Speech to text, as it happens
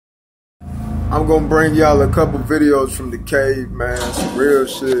I'm gonna bring y'all a couple videos from the cave, man. Some real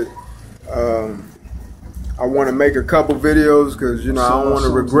shit. I want to make a couple videos because, you know, I don't want to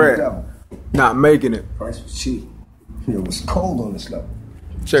regret not making it. Price was cheap. You know, it was cold on this level.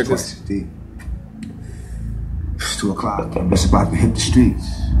 Check this. Deep. It's 2 o'clock. I'm just about to hit the streets.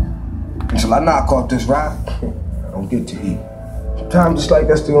 Until I knock off this ride, I don't get to eat. Sometimes it's like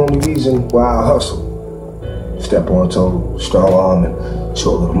that's the only reason why I hustle. Step on toe, strong arm, and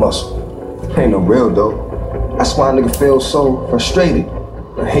show a little muscle. Ain't no real though. That's why a nigga feels so frustrated.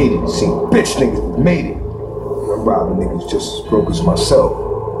 I hate it. Seeing bitch niggas that made it. I'm robbing niggas just as broke as myself.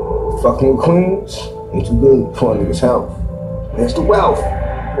 Fucking with queens ain't too good for a nigga's health. There's the wealth.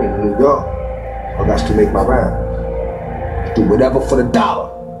 In New York, I got to make my rhyme. Do whatever for the dollar.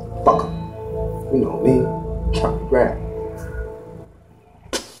 Fuck 'em. You know me. Trying to grab.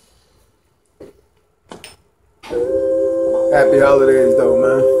 Happy holidays, though,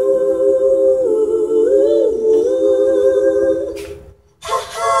 man.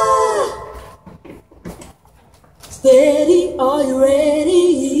 Steady, are you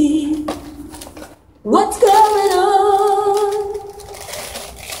ready? What's going on?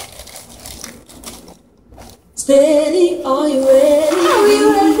 Steady, are you ready? Are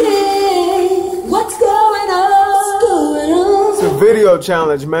you ready? What's going on? What's going on? It's a video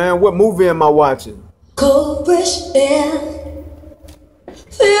challenge, man. What movie am I watching? Cold, fresh air.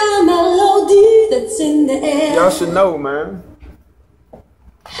 Feel the melody that's in the air. Y'all should know, man.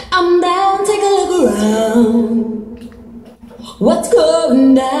 I'm down, take a look around. What's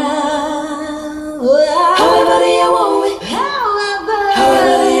going down? However do you want me?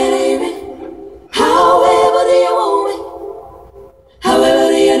 However do you need me? However do you want me? However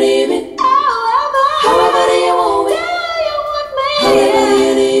do you need me? However do you want me? However do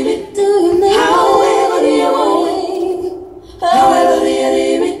you need me? However do you want me? However do you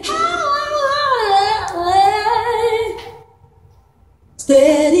need me?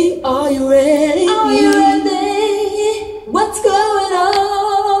 Steady, are you ready? Are you ready? What's going on?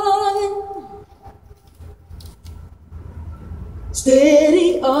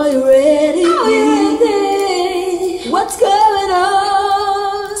 Steady, are you ready? Are you ready? What's going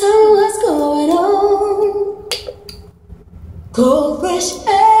on? Tell me what's going on. Cold, fresh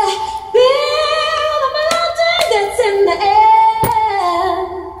air. Feel the melody that's in the air.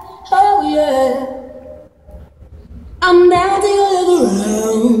 Oh yeah. I'm down, take a look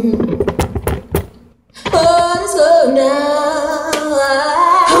around. What is going down?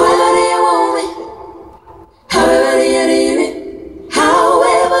 However do you want me? However do you need me?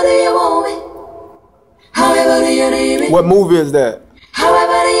 However do you want me? However do you need me? What movie is that?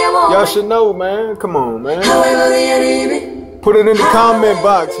 However do you want me? Y'all should know, man. Come on, man. However do you need me? Put it in the comment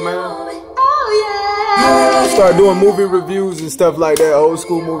box, man. Oh yeah. Start doing movie reviews and stuff like that. Old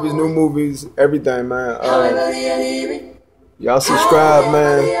school movies, new movies, everything, man. However do you need me? Y'all subscribe,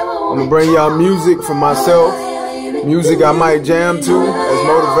 man. I'm gonna bring y'all music from myself. Music I might jam to as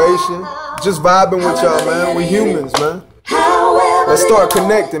motivation. Just vibing with y'all, man. We humans, man. Let's start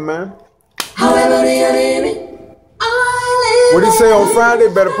connecting, man. However do you need me? What he say on Friday?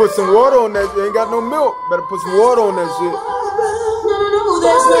 Better put some water on that. You ain't got no milk. Better put some water on that shit. No,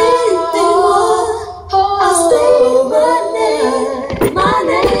 there's nothing more. I'll stay my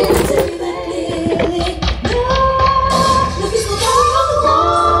name to the clearly.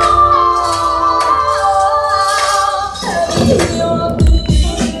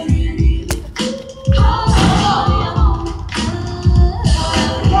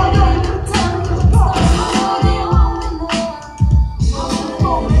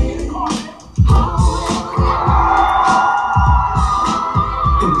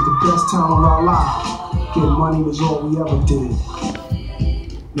 Look, it's time of our life. Getting money was all we ever did.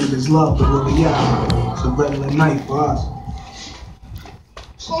 Niggas love the way we are. It's a regular night for us.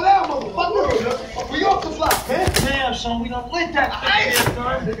 Slow down, motherfucker. We off the block, man. Damn, son, we done lit that bitch.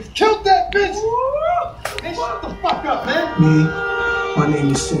 Niggas killed that bitch. Hey, shut the fuck up, man. Me, my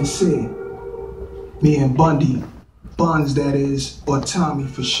name is Sincere. Me and Bundy, Buns that is, or Tommy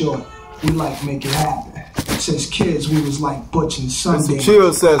for short. We like make it happen. Since kids, we was like Butch and Sunday. It's a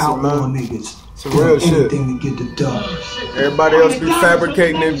chill session, outlaw man. Niggas. Some real shit. Anything to get the dub. Everybody else be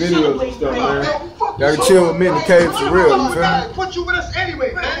fabricating their videos and stuff, man. Y'all can chill with me in the cave for real, you feel me? Put you with us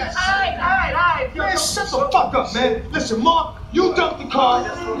anyway, man. Alright. Man, shut the fuck up, man. Listen, Mark, you dumped the car. You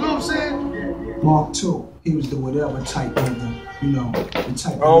know what I'm saying? Mark too. He was the whatever type nigga. You know, the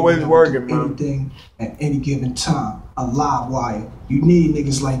type of Always nigga working, man. Anything at any given time. A live wire. You need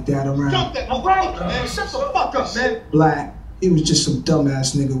niggas like that around. Dump that motherfucker, man. Shut the fuck up, man. Black. He was just some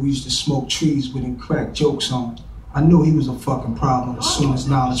dumbass nigga we used to smoke trees with and crack jokes on. I knew he was a fucking problem as soon as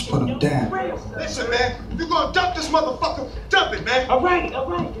knowledge put him down. Listen, man, if you're gonna dump this motherfucker, dump it, man. All right, yo.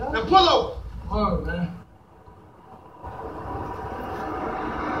 Now pull over. Word, man.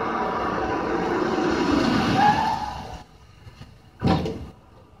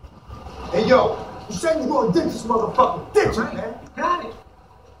 Hey, yo, you said you're gonna ditch this motherfucker. Ditch it, man. Got it.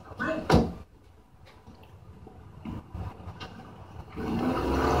 All right.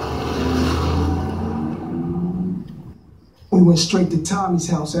 We went straight to Tommy's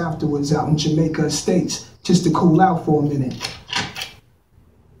house afterwards out in Jamaica Estates just to cool out for a minute.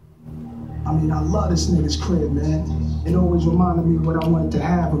 I mean, I love this nigga's crib, man. It always reminded me of what I wanted to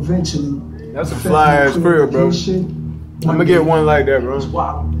have eventually. That's a fly ass crib, bro. I'm gonna get one like that, bro.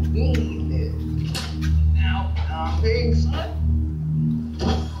 Wow. Now, big son.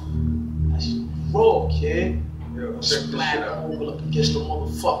 That's raw, kid. Splat over up against the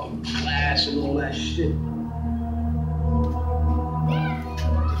motherfucking glass and all that shit.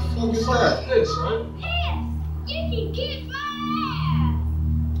 What the fuck is that? This, son. Yes, you can kick my ass.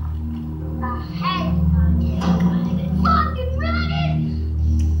 I hate fucking running.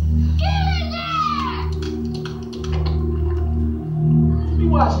 Get in there. You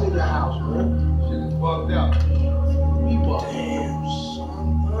watching in your house, man. Shit is bugged out. Damn,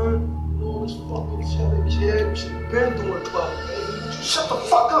 son, man. You always fucking tell it, kid. We should have been doing club, baby. Shut the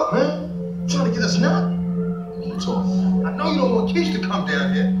fuck up, man. You trying to get us nut? What you talking about? I know you don't want Keisha to come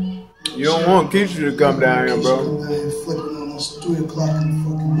down here. You don't want Keisha to come down here, bro. Flipping almost 3 o'clock in the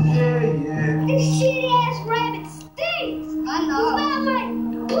fucking morning. Yeah. This shitty ass rabbit stinks. I know. You smell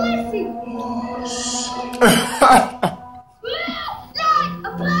like pussy. Like a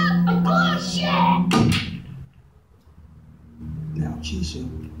block of bullshit. Now,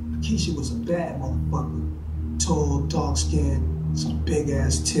 Keisha was a bad motherfucker. Tall, dark skin, some big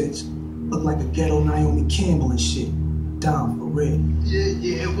ass tits. Looked like a ghetto Naomi Campbell and shit. Down for real.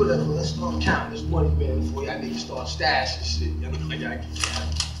 Yeah, whatever. Let's start counting this money, man, before y'all niggas start stashing shit. You know, I gotta get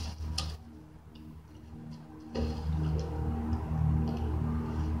counting.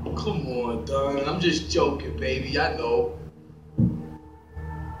 Come on, darling. I'm just joking, baby. I know.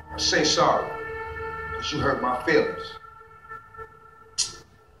 Say sorry, because you hurt my feelings.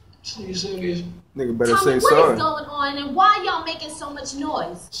 Serious. Nigga better Tell me say what sorry. is going on and why y'all making so much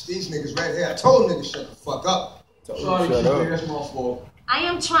noise? It's these niggas right here. I told them niggas shut the fuck up. Sorry, Shut Keisha, up. that's my fault. I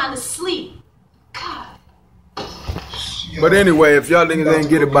am trying to sleep. God. But anyway, if y'all niggas ain't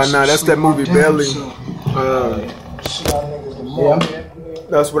get it by now, that's that movie Belly.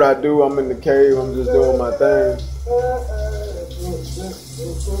 That's what I do. I'm in the cave. I'm just doing my thing.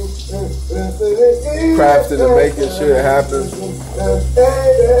 Crafting and making shit happen.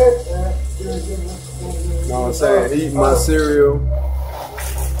 You know what I'm saying? Eating my cereal.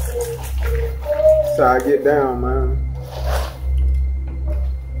 That's how I get down, man.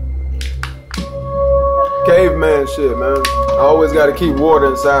 Caveman shit, man. I always gotta keep water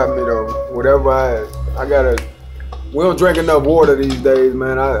inside me though. Whatever I gotta. We don't drink enough water these days,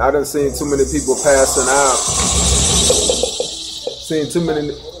 man. I done seen too many people passing out. Seen too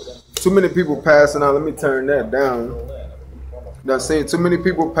many people passing out. Let me turn that down. Done seen too many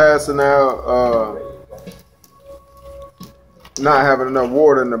people passing out. Not having enough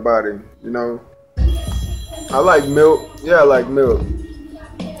water in the body, you know. I like milk. Yeah, I like milk.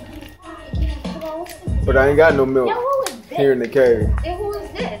 But I ain't got no milk here in the cave. And who is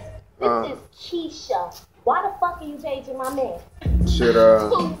this? This is Keisha. Why the fuck are you paging my man? Shit,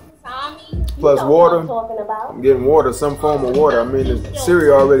 Tommy. plus you know water. What I'm talking about. I'm getting water, some form of water. I mean, the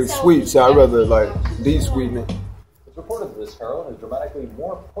cereal already sweet, so I'd rather like de-sweeten it. It's reported that this heroin is dramatically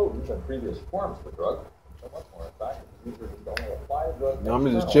more potent than previous forms of the drug. So much more, in fact, users only apply the drug.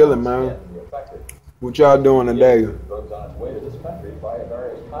 I'm just chilling, man. What y'all doing today? I'm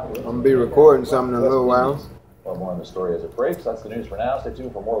gonna be recording something in a little while. Well, more on the story as it breaks. That's the news for now. Stay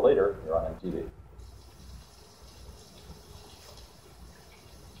tuned for more later. You're on MTV.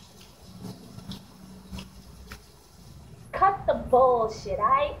 Cut the bullshit,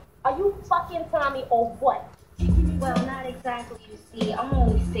 alright? Are you fucking Tommy or what? Well, not exactly, you see. I'm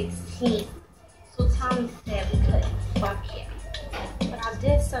only 16. So Tommy said we couldn't fuck him. But I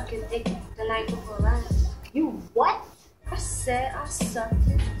did suck his dick the night before last. You what? I said I sucked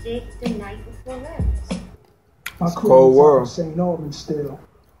his dick the night before last. My It's a crew cold is out in world. St. Albans still,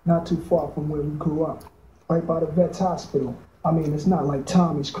 not too far from where we grew up, right by the vet's hospital. I mean, it's not like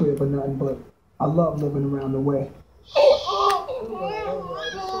Tommy's crib or nothing, but I love living around the way.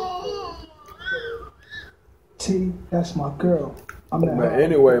 T, that's my girl. I'm at But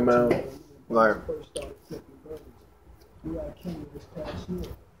anyway, man, like, first started flipping birds. We had Kenny this past year.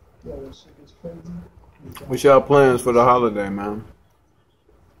 Yo, that shit is crazy. What's y'all plans for the holiday, man?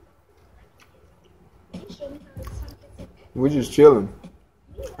 We just chilling.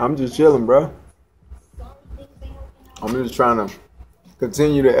 I'm just chilling, bro. I'm just trying to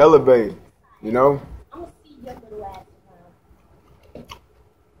continue to elevate, you know?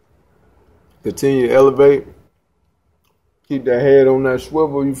 Continue to elevate. Keep that head on that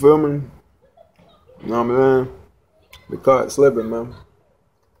swivel, you feel me? You know what I'm saying? We caught slipping, man.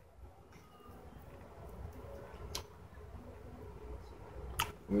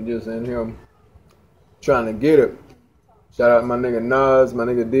 We just in here trying to get it. Shout out my nigga Nas, my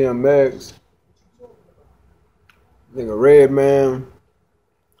nigga DMX, nigga Redman,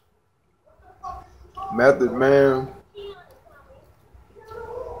 Method Man.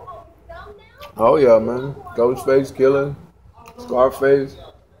 Oh yeah, man. Ghostface Killer, Scarface,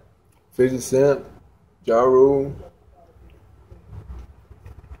 50 Cent, Ja Rule,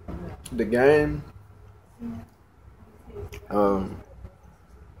 The Game. A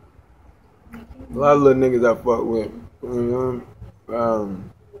lot of little niggas I fuck with.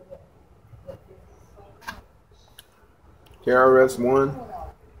 KRS-One,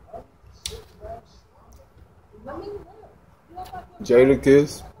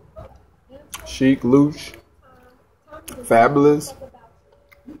 Jadakiss, Sheik Louch, Fabulous,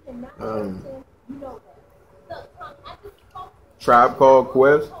 Tribe Called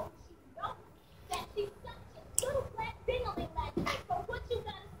Quest.